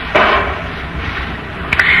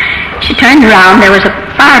 She turned around. There was a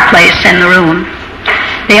fireplace in the room.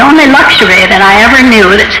 The only luxury that I ever knew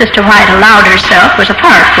that Sister White allowed herself was a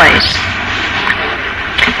fireplace.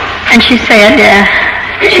 And she said,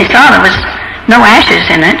 she saw there was no ashes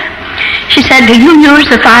in it. She said, "Do you use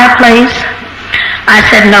the fireplace?" I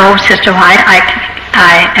said, "No, Sister White,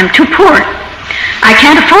 I am too poor. I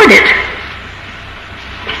can't afford it."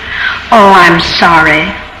 "Oh, I'm sorry.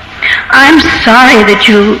 I'm sorry that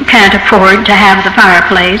you can't afford to have the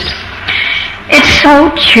fireplace. It's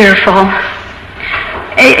so cheerful.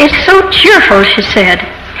 It's so cheerful," she said.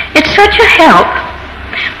 "It's such a help.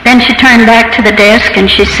 Then she turned back to the desk and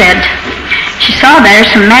she said, she saw there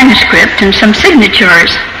some manuscript and some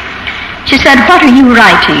signatures. She said, "What are you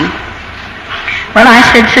writing?" Well, I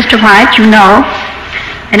said, "Sister White, you know,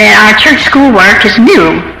 and our church schoolwork is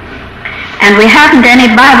new, and we haven't any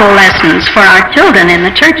Bible lessons for our children in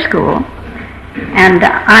the church school, and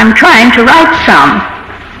I'm trying to write some."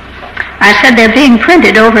 I said, "They're being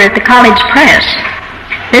printed over at the college press.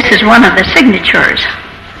 This is one of the signatures."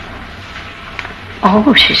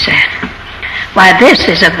 "Oh," she said, "why, this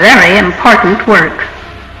is a very important work."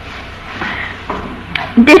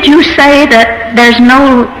 "Did you say that there's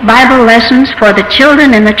no Bible lessons for the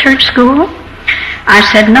children in the church school?" I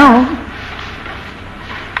said, "No,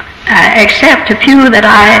 except a few that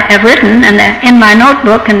I have written in my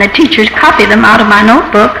notebook, and the teachers copy them out of my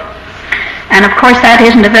notebook. And of course that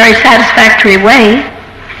isn't a very satisfactory way.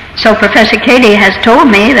 So Professor Cady has told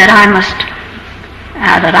me that I must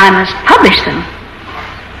publish them."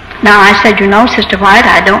 Now I said, "You know, Sister White,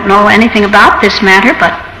 I don't know anything about this matter,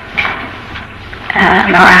 but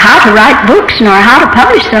nor how to write books, nor how to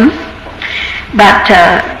publish them. But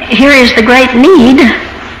here is the great need,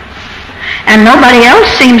 and nobody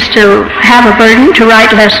else seems to have a burden to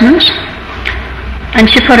write lessons." And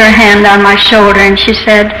she put her hand on my shoulder and she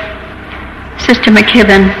said, "Sister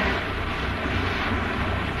McGibbin,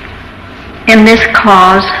 in this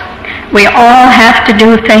cause, we all have to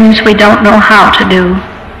do things we don't know how to do.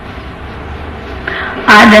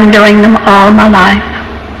 I've been doing them all my life.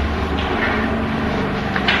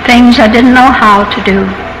 Things I didn't know how to do.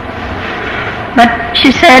 But,"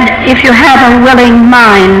 she said, "if you have a willing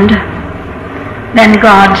mind, then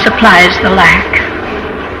God supplies the lack."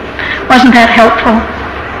 Wasn't that helpful?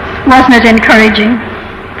 Wasn't it encouraging?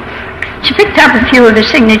 She picked up a few of the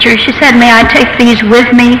signatures. She said, "May I take these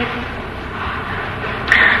with me?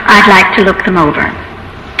 I'd like to look them over."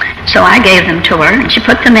 So I gave them to her, and she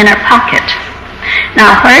put them in her pocket.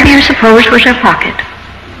 Now, where do you suppose was her pocket?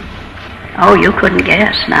 Oh, you couldn't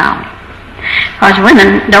guess now. Because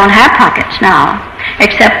women don't have pockets now,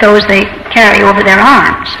 except those they carry over their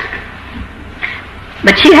arms.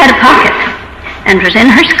 But she had a pocket, and it was in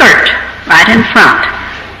her skirt, right in front.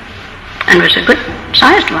 And it was a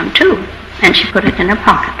good-sized one, too. And she put it in her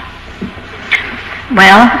pocket.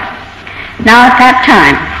 Well, now at that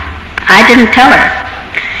time, I didn't tell her,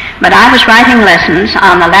 but I was writing lessons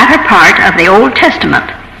on the latter part of the Old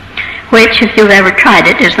Testament, which, if you've ever tried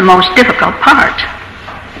it, is the most difficult part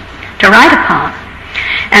to write upon.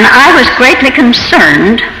 And I was greatly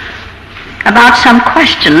concerned about some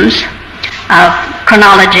questions of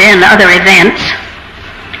chronology and other events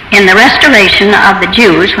in the restoration of the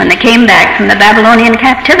Jews when they came back from the Babylonian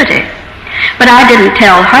captivity. But I didn't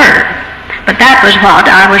tell her, but that was what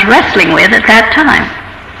I was wrestling with at that time.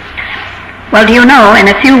 Well, do you know, in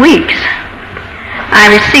a few weeks, I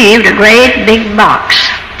received a great big box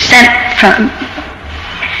sent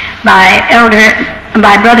by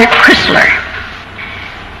Brother Chrysler.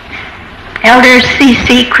 Elder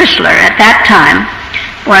C.C. Chrysler at that time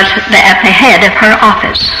was at the head of her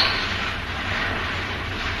office.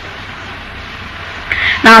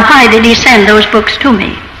 Now, why did he send those books to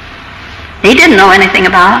me? He didn't know anything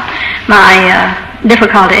about my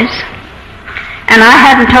difficulties, and I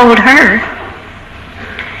hadn't told her.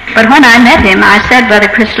 But when I met him, I said, "Brother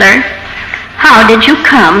Chrysler, how did you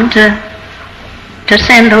come to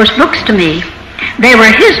send those books to me?" They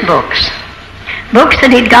were his books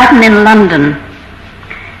that he'd gotten in London.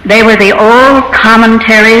 They were the old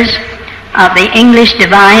commentaries of the English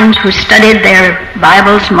divines who studied their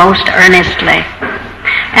Bibles most earnestly.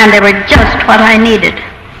 And they were just what I needed.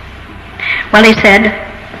 Well, he said,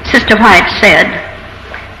 Sister White said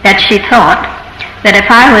that she thought that if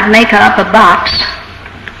I would make up a box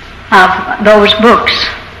of those books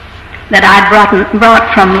that I'd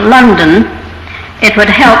brought from London, it would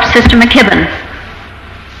help Sister McGibbin.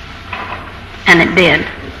 And it did.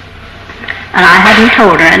 And I hadn't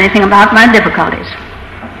told her anything about my difficulties.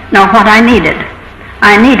 No, what I needed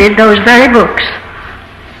those very books.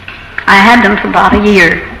 I had them for about a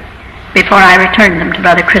year before I returned them to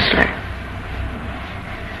Brother Chrysler.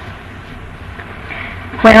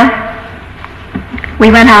 Well,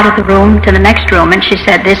 we went out of the room to the next room, and she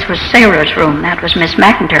said this was Sarah's room. That was Miss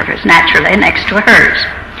McIntyre's, naturally, next to hers.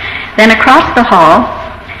 Then across the hall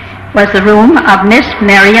was the room of Miss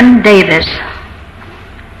Marion Davis.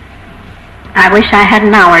 I wish I had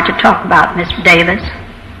an hour to talk about Miss Davis.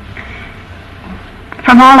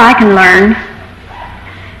 From all I can learn,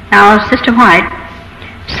 now Sister White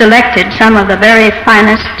selected some of the very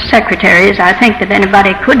finest secretaries I think that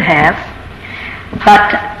anybody could have,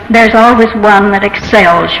 but there's always one that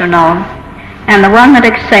excels, you know, And the one that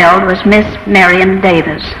excelled was Miss Marion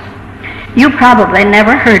Davis. You probably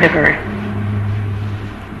never heard of her.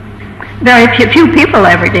 Very few people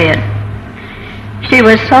ever did. She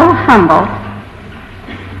was so humble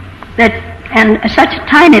and such a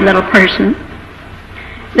tiny little person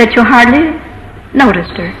that you hardly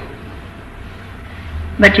noticed her.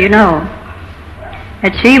 But you know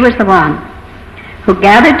that she was the one who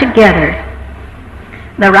gathered together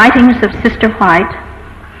the writings of Sister White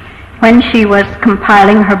when she was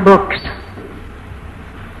compiling her books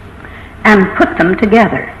and put them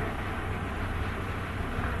together.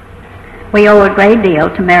 We owe a great deal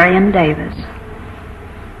to Marion Davis,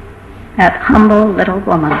 that humble little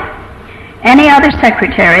woman. Any other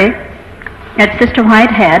secretary that Sister White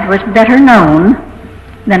had was better known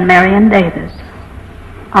than Marion Davis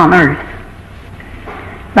on earth.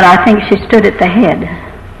 But I think she stood at the head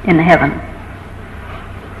in heaven.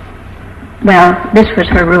 Well, this was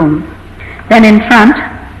her room. Then in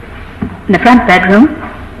the front bedroom,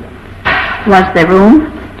 was the room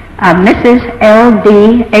of Mrs.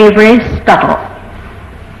 L.D. Avery Stuttle.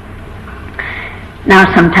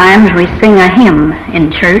 Now sometimes we sing a hymn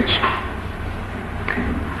in church.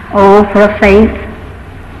 Oh, for a faith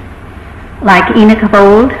like Enoch of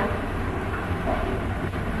old.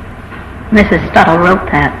 Mrs. Stuttle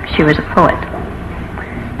wrote that. She was a poet,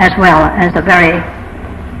 as well as a very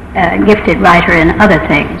gifted writer in other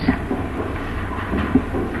things.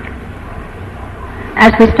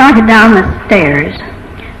 As we started down the stairs,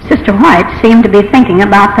 Sister White seemed to be thinking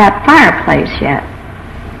about that fireplace yet.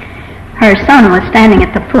 Her son was standing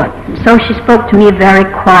at the foot, and so she spoke to me very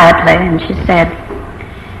quietly, and she said,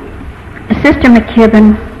 Sister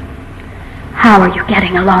McGibbin, how are you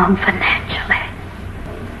getting along financially?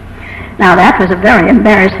 Now that was a very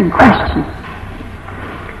embarrassing question.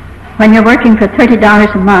 When you're working for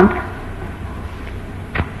 $30 a month,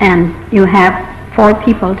 and you have 4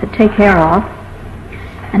 people to take care of,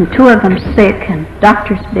 and 2 of them sick, and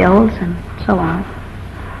doctor's bills, and so on.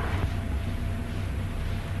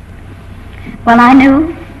 Well, I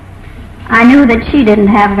knew that she didn't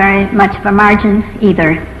have very much of a margin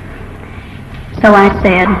either. So I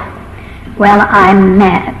said, well, I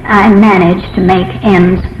managed to make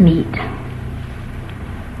ends meet.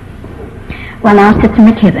 Well, now, Sister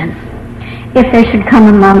McGibbin, if there should come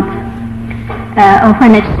a month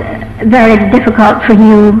when it's very difficult for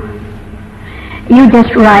you, you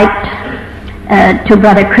just write to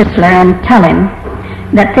Brother Chrysler and tell him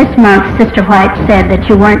that this month Sister White said that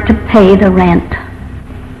you weren't to pay the rent.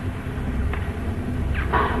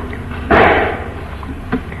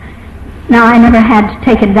 Now, I never had to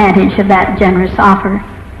take advantage of that generous offer.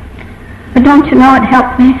 But don't you know, it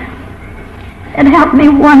helped me. It helped me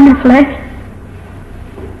wonderfully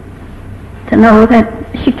to know that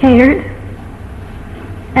she cared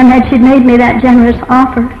and that she'd made me that generous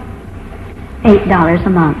offer. $8 a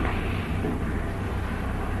month.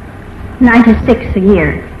 $96 a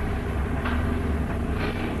year.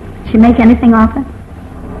 Did she make anything off it?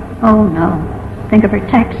 Oh, no. Think of her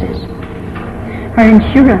taxes. Her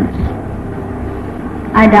insurance.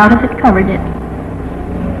 I doubt if it covered it.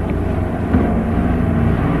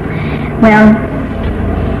 Well,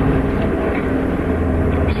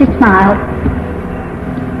 she smiled.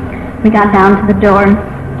 We got down to the door.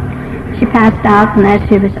 She passed out, and as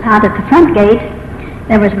she was out at the front gate,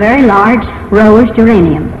 there was a very large rose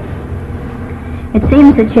geranium. It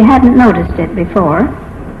seems that she hadn't noticed it before,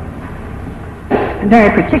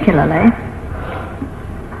 very particularly.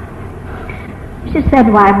 She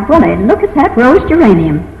said, why, Willie, look at that rose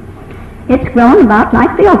geranium. It's grown about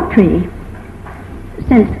like the oak tree.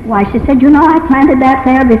 She said, you know, I planted that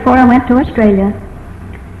there before I went to Australia.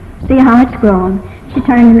 See how it's grown. She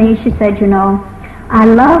turned to me, she said, you know, I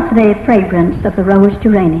love the fragrance of the rose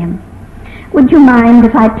geranium. Would you mind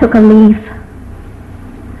if I took a leaf?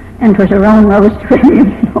 And it was her own rose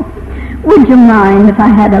geranium. Would you mind if I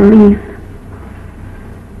had a leaf?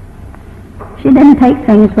 She didn't take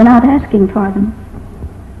things without asking for them.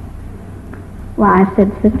 Why, I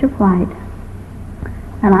said, Sister White.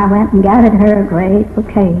 And I went and gathered her a great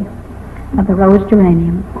bouquet of the rose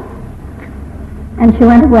geranium. And she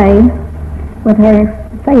went away with her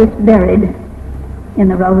face buried in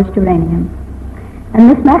the rose geranium. And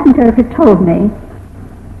Miss McIntyre told me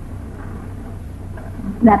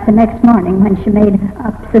that the next morning when she made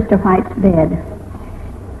up Sister White's bed,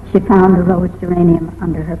 she found the rose geranium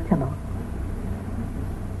under her pillow.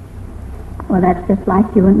 Well, that's just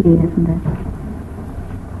like you and me, isn't it?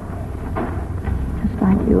 Just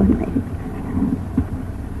like you and me.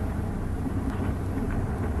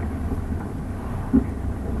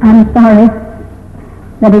 I'm sorry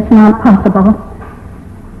that it's not possible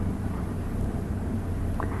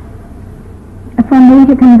me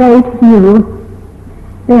to convey to you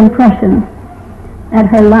the impression that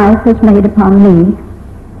her life has made upon me.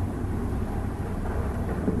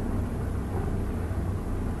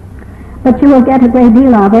 But you will get a great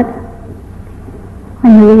deal of it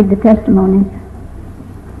when you read the testimonies.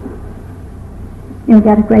 You'll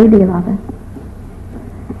get a great deal of it.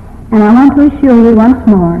 And I want to assure you once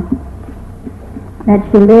more that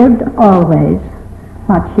she lived always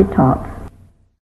what she taught.